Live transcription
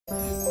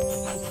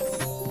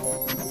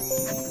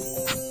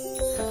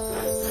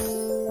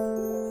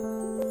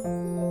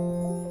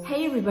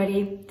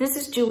everybody, this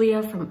is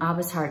Julia from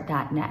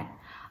abbasheart.net.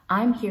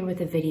 I'm here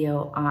with a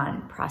video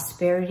on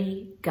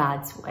prosperity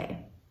God's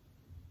way.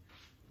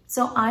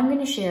 So I'm going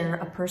to share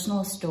a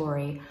personal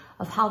story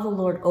of how the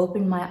Lord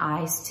opened my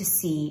eyes to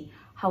see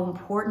how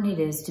important it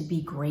is to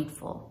be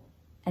grateful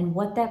and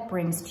what that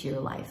brings to your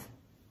life.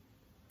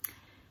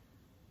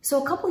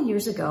 So a couple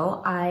years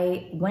ago,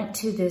 I went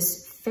to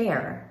this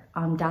fair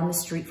down the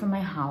street from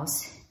my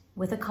house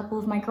with a couple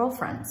of my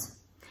girlfriends.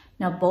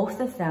 Now, both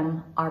of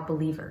them are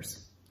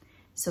believers.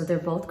 So they're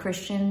both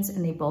Christians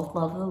and they both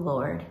love the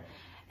Lord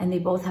and they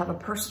both have a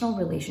personal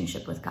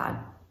relationship with God.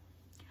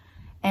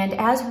 And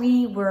as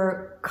we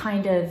were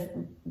kind of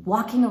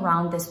walking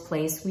around this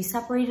place, we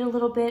separated a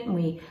little bit and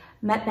we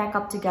met back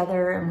up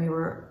together and we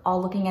were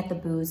all looking at the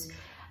booths.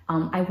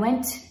 I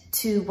went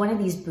to one of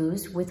these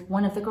booths with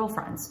one of the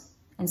girlfriends.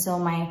 And so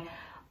my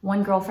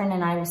one girlfriend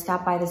and I would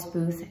stop by this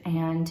booth,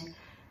 and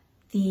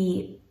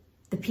the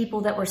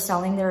people that were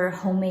selling their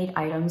homemade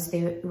items,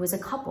 it was a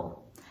couple.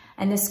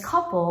 And this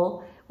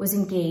couple was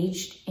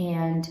engaged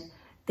and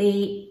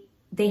they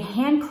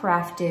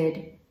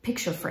handcrafted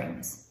picture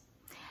frames.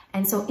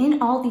 And so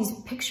in all these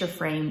picture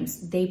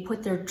frames, they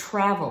put their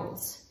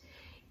travels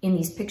in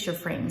these picture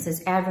frames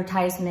as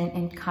advertisement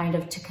and kind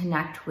of to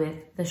connect with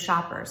the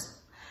shoppers.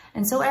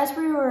 And so as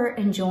we were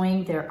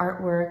enjoying their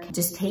artwork,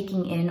 just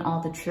taking in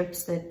all the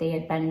trips that they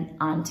had been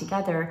on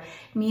together,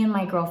 me and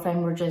my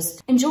girlfriend were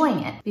just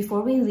enjoying it.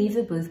 Before we leave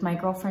the booth, my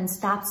girlfriend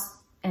stops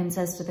and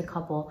says to the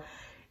couple,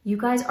 "You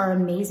guys are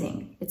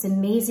amazing. It's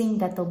amazing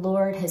that the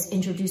Lord has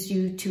introduced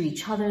you to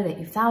each other, that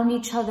you found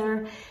each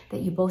other,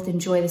 that you both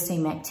enjoy the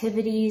same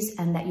activities,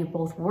 and that you're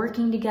both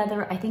working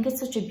together. I think it's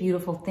such a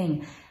beautiful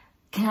thing.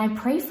 Can I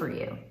pray for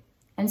you?"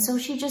 And so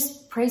she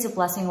just prays a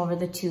blessing over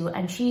the two,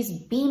 and she's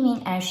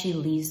beaming as she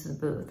leaves the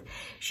booth.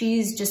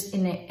 She's just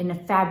in a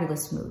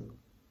fabulous mood.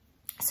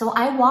 So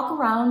I walk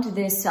around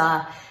this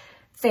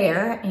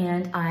fair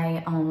and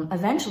I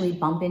eventually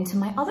bump into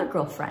my other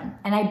girlfriend,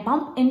 and I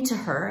bump into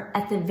her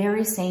at the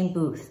very same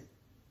booth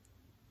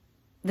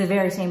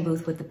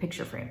with the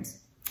picture frames.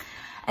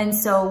 And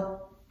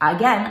so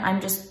again,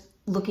 I'm just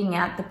looking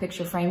at the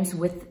picture frames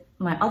with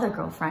my other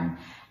girlfriend,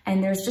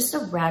 and there's just a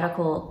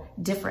radical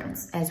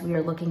difference as we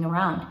are looking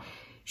around.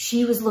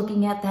 She was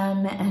looking at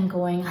them and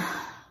going,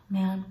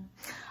 "Man,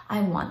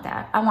 I want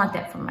that. I want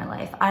that for my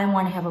life. I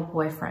want to have a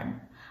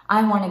boyfriend.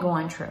 I want to go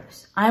on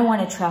trips. I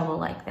want to travel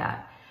like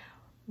that.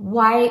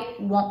 Why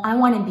won't I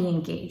want to be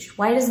engaged?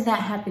 Why doesn't that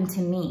happen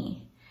to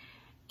me?"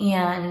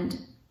 And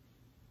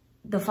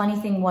the funny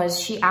thing was,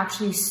 she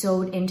actually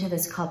sewed into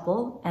this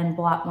couple and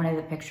bought one of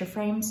the picture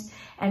frames.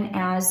 And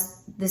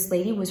as this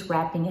lady was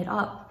wrapping it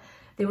up,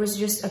 there was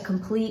just a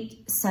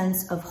complete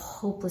sense of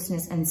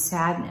hopelessness and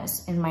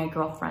sadness in my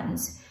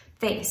girlfriend's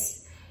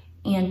face.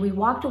 And we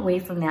walked away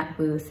from that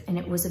booth, and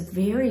it was a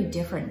very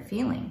different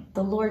feeling.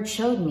 The Lord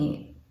showed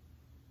me,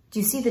 do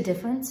you see the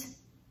difference?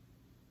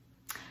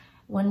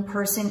 One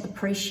person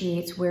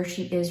appreciates where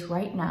she is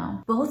right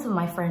now. Both of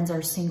my friends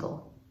are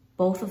single.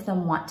 Both of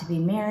them want to be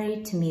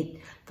married, to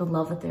meet the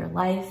love of their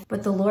life.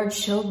 But the Lord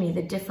showed me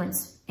the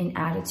difference in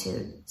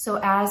attitude. So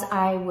as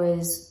I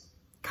was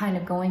kind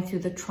of going through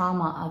the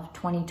trauma of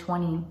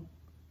 2020,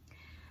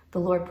 the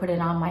Lord put it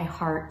on my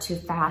heart to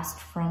fast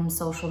from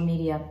social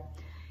media.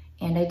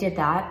 And I did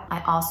that.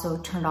 I also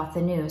turned off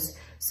the news.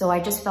 So I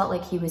just felt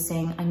like he was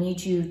saying, I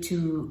need you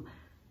to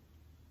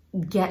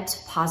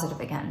get positive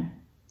again.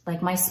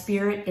 Like, my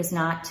spirit is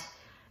not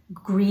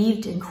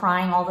grieved and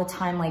crying all the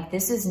time. Like,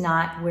 this is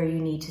not where you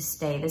need to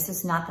stay. This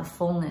is not the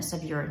fullness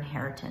of your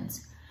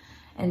inheritance.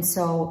 And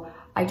so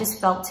I just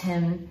felt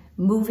him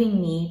moving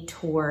me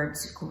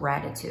towards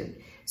gratitude.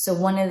 So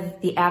one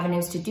of the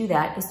avenues to do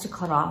that is to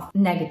cut off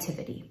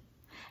negativity.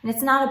 And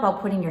it's not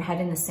about putting your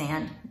head in the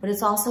sand, but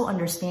it's also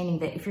understanding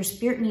that if your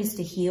spirit needs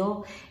to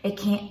heal, it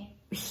can't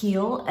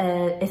heal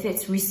if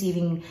it's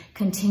receiving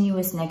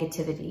continuous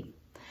negativity.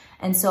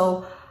 And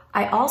so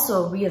I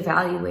also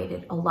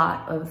reevaluated a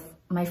lot of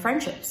my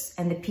friendships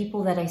and the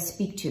people that I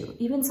speak to,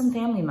 even some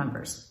family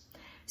members.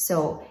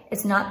 So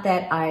it's not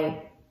that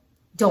I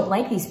don't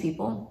like these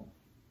people,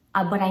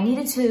 but I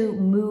needed to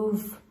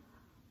move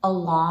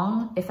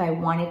along if I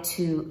wanted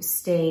to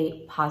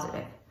stay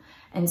positive.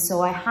 And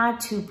so I had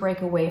to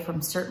break away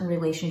from certain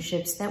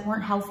relationships that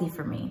weren't healthy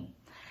for me.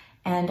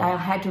 And I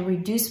had to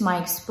reduce my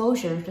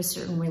exposure to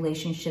certain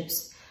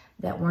relationships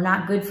that were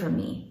not good for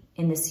me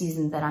in the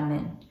season that I'm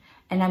in.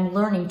 And I'm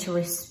learning to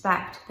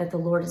respect that the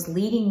Lord is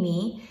leading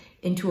me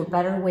into a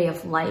better way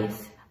of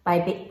life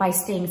by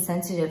staying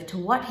sensitive to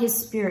what his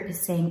spirit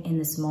is saying in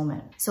this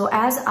moment. So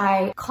as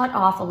I cut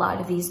off a lot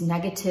of these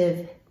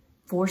negative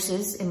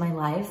forces in my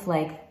life,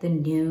 like the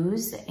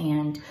news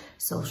and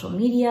social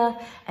media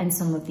and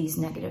some of these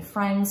negative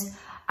friends,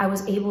 I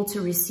was able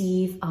to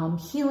receive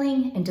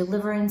healing and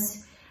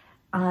deliverance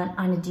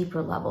on a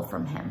deeper level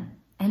from him.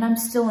 And I'm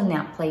still in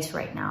that place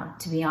right now,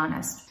 to be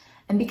honest.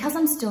 And because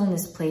I'm still in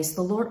this place,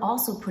 the Lord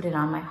also put it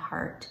on my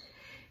heart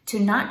to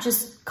not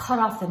just cut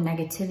off the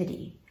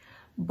negativity,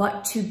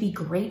 but to be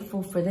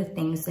grateful for the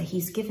things that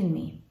he's given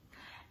me.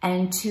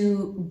 and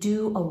to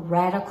do a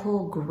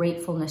radical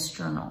gratefulness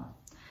journal.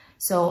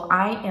 So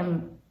I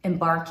am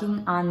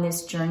embarking on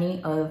this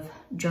journey of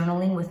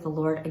journaling with the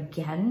Lord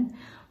again,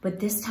 but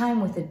this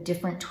time with a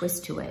different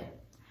twist to it.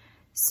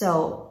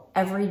 So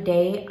every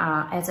day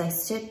as I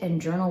sit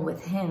and journal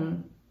with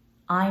him,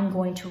 I'm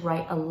going to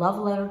write a love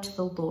letter to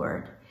the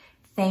Lord,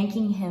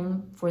 thanking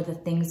him for the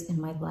things in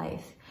my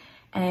life.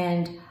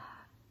 And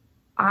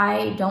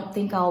I don't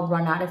think I'll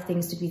run out of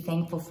things to be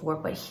thankful for,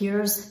 but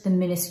here's the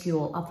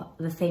minuscule of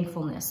the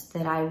thankfulness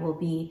that I will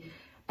be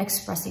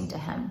expressing to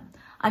him.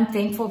 I'm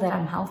thankful that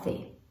I'm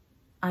healthy.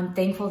 I'm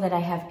thankful that I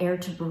have air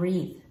to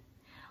breathe.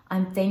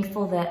 I'm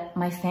thankful that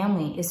my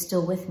family is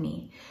still with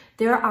me.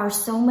 There are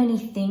so many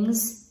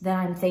things that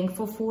I'm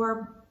thankful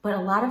for, but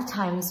a lot of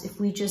times if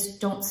we just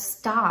don't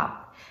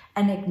stop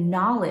and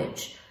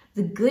acknowledge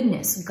the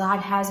goodness God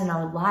has in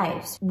our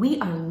lives, we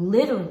are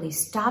literally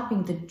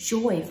stopping the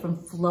joy from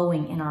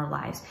flowing in our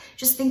lives.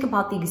 Just think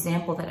about the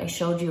example that I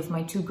showed you of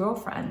my two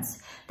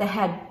girlfriends that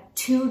had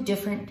two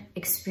different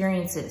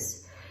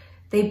experiences.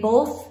 They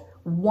both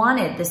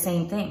wanted the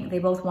same thing. They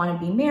both want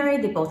to be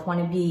married. They both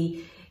want to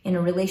be in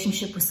a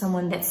relationship with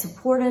someone that's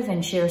supportive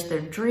and shares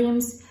their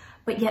dreams,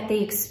 but yet they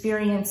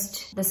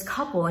experienced this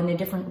couple in a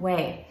different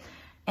way.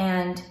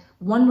 And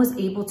one was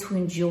able to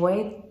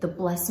enjoy the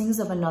blessings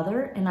of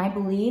another, and I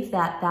believe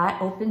that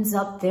that opens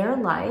up their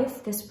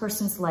life, this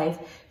person's life,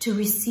 to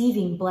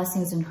receiving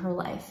blessings in her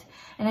life.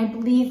 And I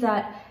believe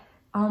that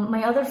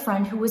my other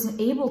friend who wasn't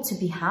able to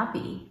be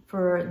happy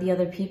for the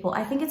other people,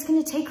 I think it's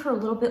going to take her a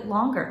little bit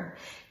longer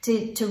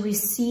to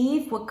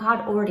receive what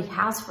God already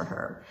has for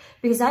her.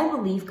 Because I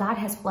believe God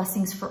has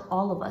blessings for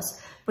all of us.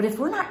 But if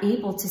we're not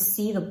able to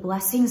see the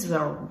blessings that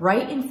are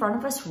right in front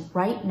of us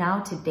right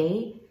now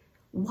today,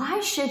 why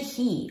should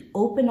he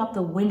open up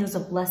the windows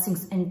of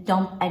blessings and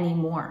dump any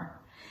more?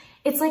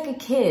 It's like a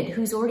kid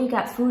who's already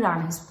got food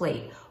on his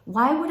plate.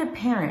 Why would a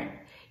parent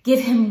give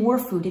him more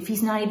food if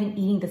he's not even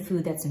eating the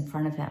food that's in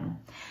front of him?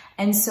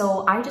 And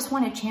so I just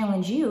want to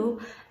challenge you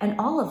and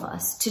all of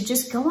us to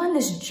just go on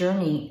this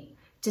journey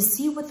to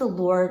see what the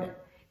Lord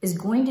is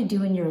going to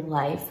do in your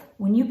life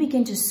when you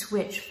begin to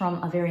switch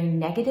from a very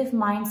negative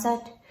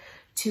mindset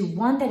to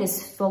one that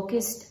is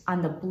focused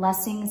on the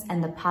blessings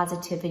and the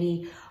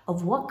positivity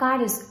of what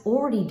God has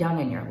already done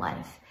in your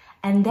life.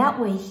 And that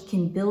way he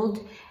can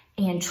build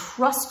and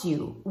trust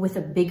you with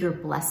a bigger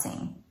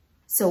blessing.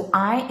 So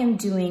I am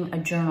doing a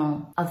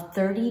journal of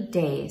 30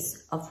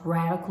 days of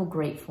radical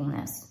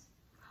gratefulness.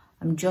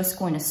 I'm just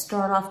going to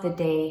start off the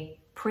day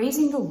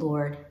praising the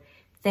Lord,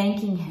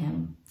 thanking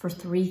him for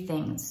 3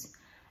 things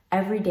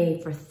every day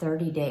for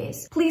 30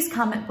 days. Please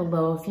comment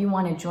below if you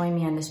want to join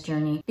me on this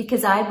journey,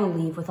 because I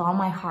believe with all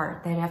my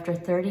heart that after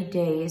 30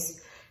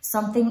 days,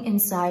 something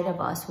inside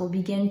of us will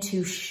begin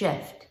to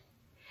shift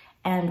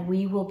and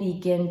we will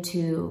begin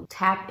to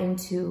tap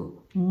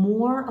into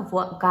more of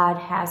what God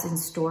has in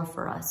store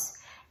for us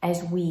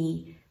as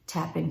we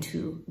tap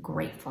into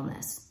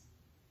gratefulness.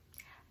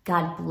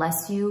 God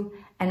bless you,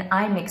 and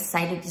I'm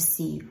excited to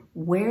see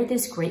where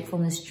this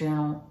gratefulness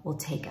journal will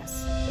take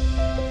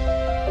us.